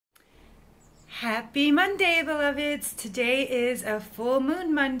Happy Monday, beloveds. Today is a full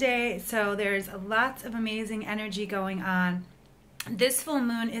moon Monday, so there's lots of amazing energy going on. This full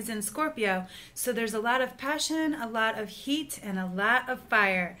moon is in Scorpio, so there's a lot of passion, a lot of heat, and a lot of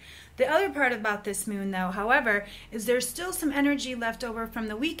fire. The other part about this moon, though, however, is there's still some energy left over from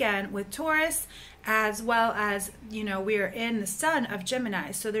the weekend with Taurus, as well as, we are in the sun of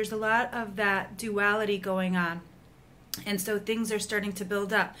Gemini, so there's a lot of that duality going on. And so things are starting to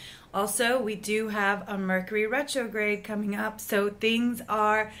build up. Also, we do have a Mercury retrograde coming up, so things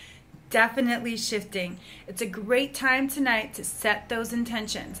are definitely shifting. It's a great time tonight to set those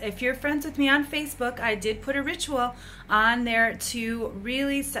intentions. If you're friends with me on Facebook, I did put a ritual on there to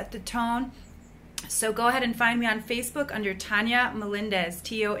really set the tone. So go ahead and find me on Facebook under Tonya Melendez,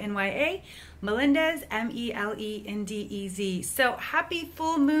 Tonya Melendez, Melendez. So happy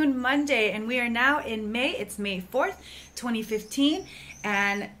full moon Monday, and we are now in May. It's May 4th, 2015,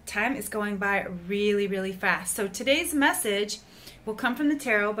 and time is going by really, really fast. So today's message will come from the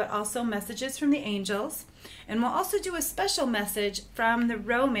tarot, but also messages from the angels. And we'll also do a special message from the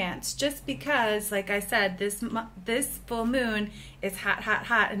romance, just because, like I said, this full moon is hot, hot,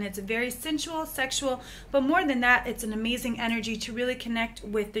 hot, and it's very sensual, sexual, but more than that, it's an amazing energy to really connect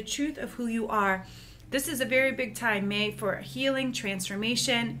with the truth of who you are. This is a very big time, May, for healing,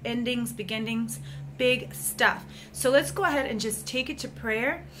 transformation, endings, beginnings, big stuff. So let's go ahead and just take it to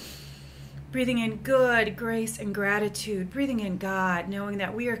prayer. Breathing in good grace and gratitude, breathing in God, knowing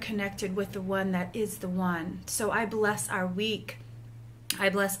that we are connected with the one that is the one. So I bless our week. I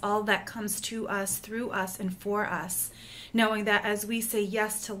bless all that comes to us, through us, and for us, knowing that as we say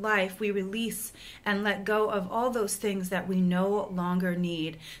yes to life, we release and let go of all those things that we no longer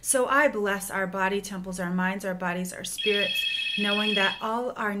need. So I bless our body temples, our minds, our bodies, our spirits, knowing that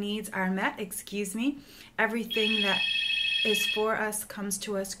all our needs are met, everything that is for us comes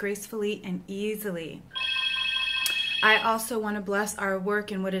to us gracefully and easily. I also want to bless our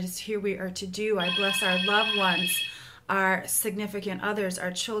work and what it is here we are to do. I bless our loved ones, our significant others, our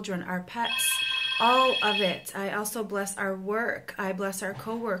children, our pets, all of it. I also bless our work. I bless our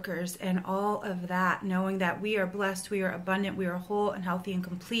co-workers and all of that, knowing that we are blessed, we are abundant, we are whole and healthy and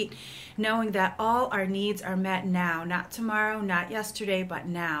complete, knowing that all our needs are met now, not tomorrow, not yesterday, but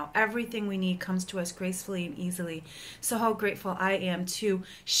now. Everything we need comes to us gracefully and easily. So how grateful I am to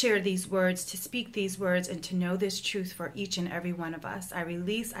share these words, to speak these words, and to know this truth for each and every one of us. I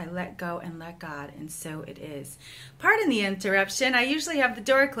release, I let go, and let God, and so it is. Pardon the interruption. I usually have the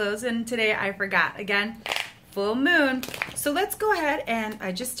door closed, and today I forgot. Again, full moon. So let's go ahead, and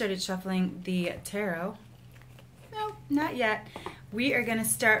I just started shuffling the tarot. No, not yet. We are going to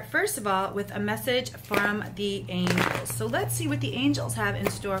start, first of all, with a message from the angels. So let's see what the angels have in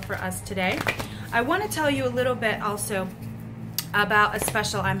store for us today. I want to tell you a little bit also about a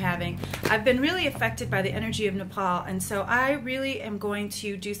special I'm having. I've been really affected by the energy of Nepal, and so I really am going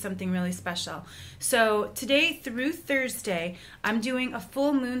to do something really special. So today through Thursday, I'm doing a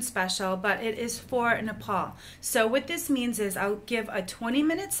full moon special, but it is for Nepal. So what this means is I'll give a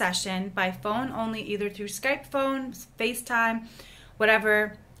 20-minute session by phone only, either through Skype phone, FaceTime,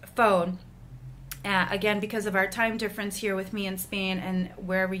 whatever phone. Again, because of our time difference here with me in Spain and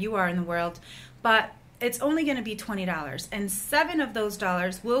wherever you are in the world. But it's only going to be $20, and $7 of those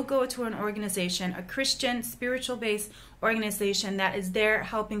dollars will go to an organization, a Christian, spiritual-based organization that is there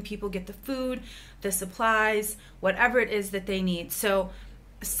helping people get the food, the supplies, whatever it is that they need. So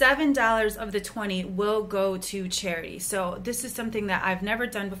 $7 of the 20 will go to charity. So this is something that I've never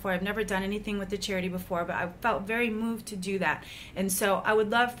done before. I've never done anything with the charity before, but I felt very moved to do that. And so I would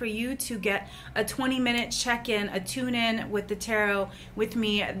love for you to get a 20-minute check-in, a tune-in with the tarot with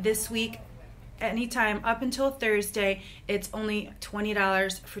me this week. Anytime up until Thursday, it's only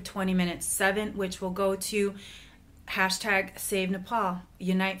 $20 for 20 minutes, 7, which will go to hashtag Save Nepal,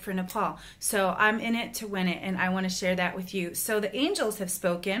 Unite for Nepal. So I'm in it to win it, and I want to share that with you. So the angels have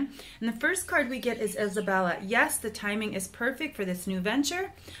spoken, and the first card we get is Isabella. Yes, the timing is perfect for this new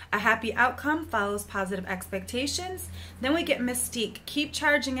venture. A happy outcome follows positive expectations. Then we get Mystique. Keep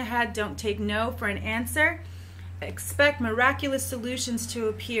charging ahead. Don't take no for an answer. Expect miraculous solutions to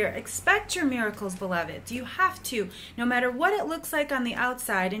appear. Expect your miracles, beloved. You have to, no matter what it looks like on the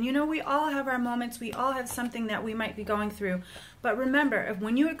outside. And we all have our moments. We all have something that we might be going through. But remember,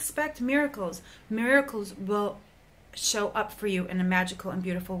 when you expect miracles, miracles will show up for you in a magical and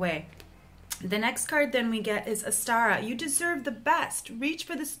beautiful way. The next card then we get is Astara. You deserve the best. Reach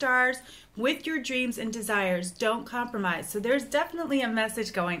for the stars with your dreams and desires. Don't compromise. So there's definitely a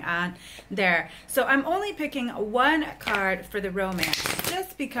message going on there. So I'm only picking one card for the romance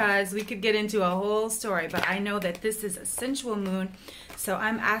just because we could get into a whole story, but I know that this is a sensual moon. So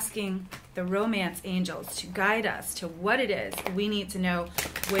I'm asking the romance angels to guide us to what it is we need to know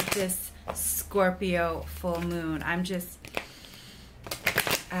with this Scorpio full moon. I'm just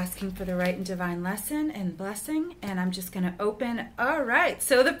asking for the right and divine lesson and blessing, and I'm just going to open. All right,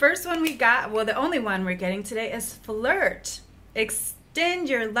 so the first one we got, well, the only one we're getting today is flirt. Extend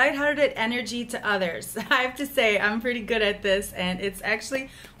your lighthearted energy to others. I have to say, I'm pretty good at this, and it's actually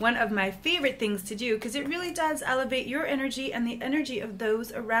one of my favorite things to do because it really does elevate your energy and the energy of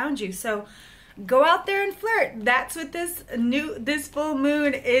those around you. So go out there and flirt. That's what this full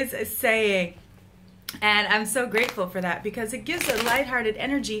moon is saying. And I'm so grateful for that because it gives a lighthearted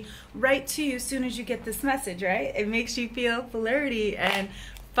energy right to you as soon as you get this message, right? It makes you feel flirty and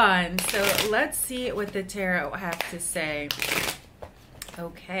fun. So let's see what the tarot have to say.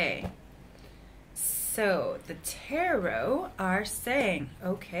 Okay. So the tarot are saying,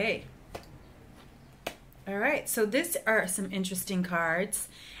 okay. All right. So these are some interesting cards.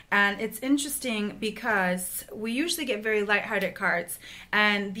 And it's interesting because we usually get very lighthearted cards.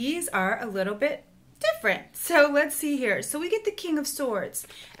 And these are a little bit different. So let's see here. So we get the King of Swords.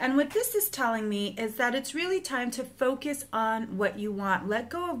 And what this is telling me is that it's really time to focus on what you want. Let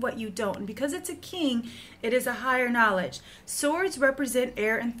go of what you don't. And because it's a king, it is a higher knowledge. Swords represent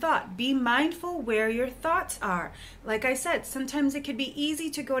air and thought. Be mindful where your thoughts are. Like I said, sometimes it can be easy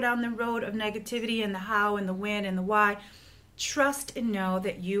to go down the road of negativity and the how and the when and the why. Trust and know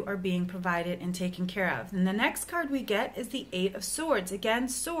that you are being provided and taken care of. And the next card we get is the Eight of Swords. Again,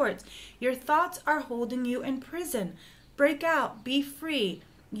 swords. Your thoughts are holding you in prison. Break out. Be free.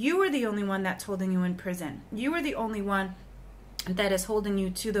 You are the only one that's holding you in prison. You are the only one that is holding you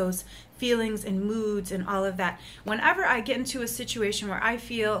to those feelings and moods and all of that. Whenever I get into a situation where I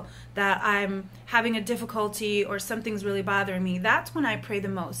feel that I'm having a difficulty or something's really bothering me, that's when I pray the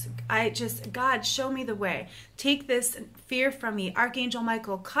most. God, show me the way. Take this fear from me. Archangel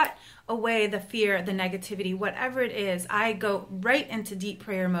Michael, cut away the fear, the negativity, whatever it is. I go right into deep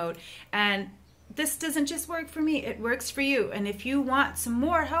prayer mode. And this doesn't just work for me, it works for you. And if you want some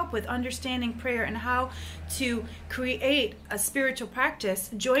more help with understanding prayer and how to create a spiritual practice,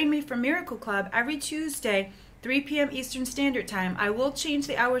 join me for Miracle Club every Tuesday, 3 p.m. Eastern Standard Time. I will change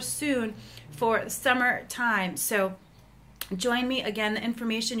the hours soon for summer time. So join me. Again, the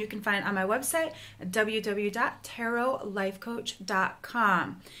information you can find on my website at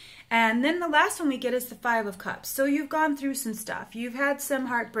www.tarotlifecoach.com. And then the last one we get is the Five of Cups. So you've gone through some stuff. You've had some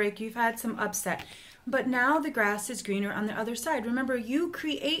heartbreak. You've had some upset. But now the grass is greener on the other side. Remember, you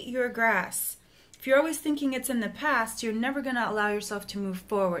create your grass. If you're always thinking it's in the past, you're never going to allow yourself to move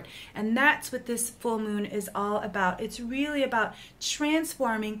forward. And that's what this full moon is all about. It's really about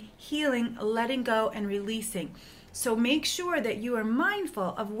transforming, healing, letting go, and releasing. So make sure that you are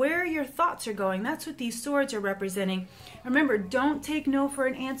mindful of where your thoughts are going. That's what these swords are representing. Remember, don't take no for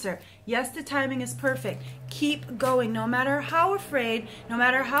an answer. Yes, the timing is perfect. Keep going, no matter how afraid, no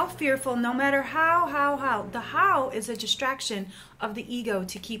matter how fearful, no matter how. The how is a distraction of the ego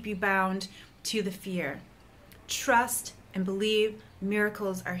to keep you bound to the fear. Trust and believe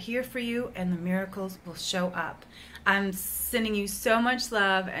miracles are here for you, and the miracles will show up. I'm sending you so much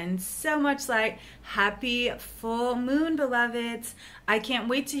love and so much light. Happy full moon, beloveds. I can't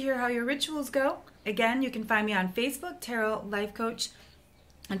wait to hear how your rituals go. Again, you can find me on Facebook, Tarot Life Coach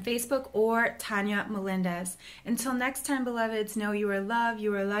on Facebook, or Tonya Melendez. Until next time, beloveds, know you are love,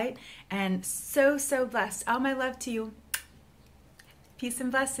 you are light, and so, so blessed. All my love to you. Peace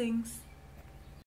and blessings.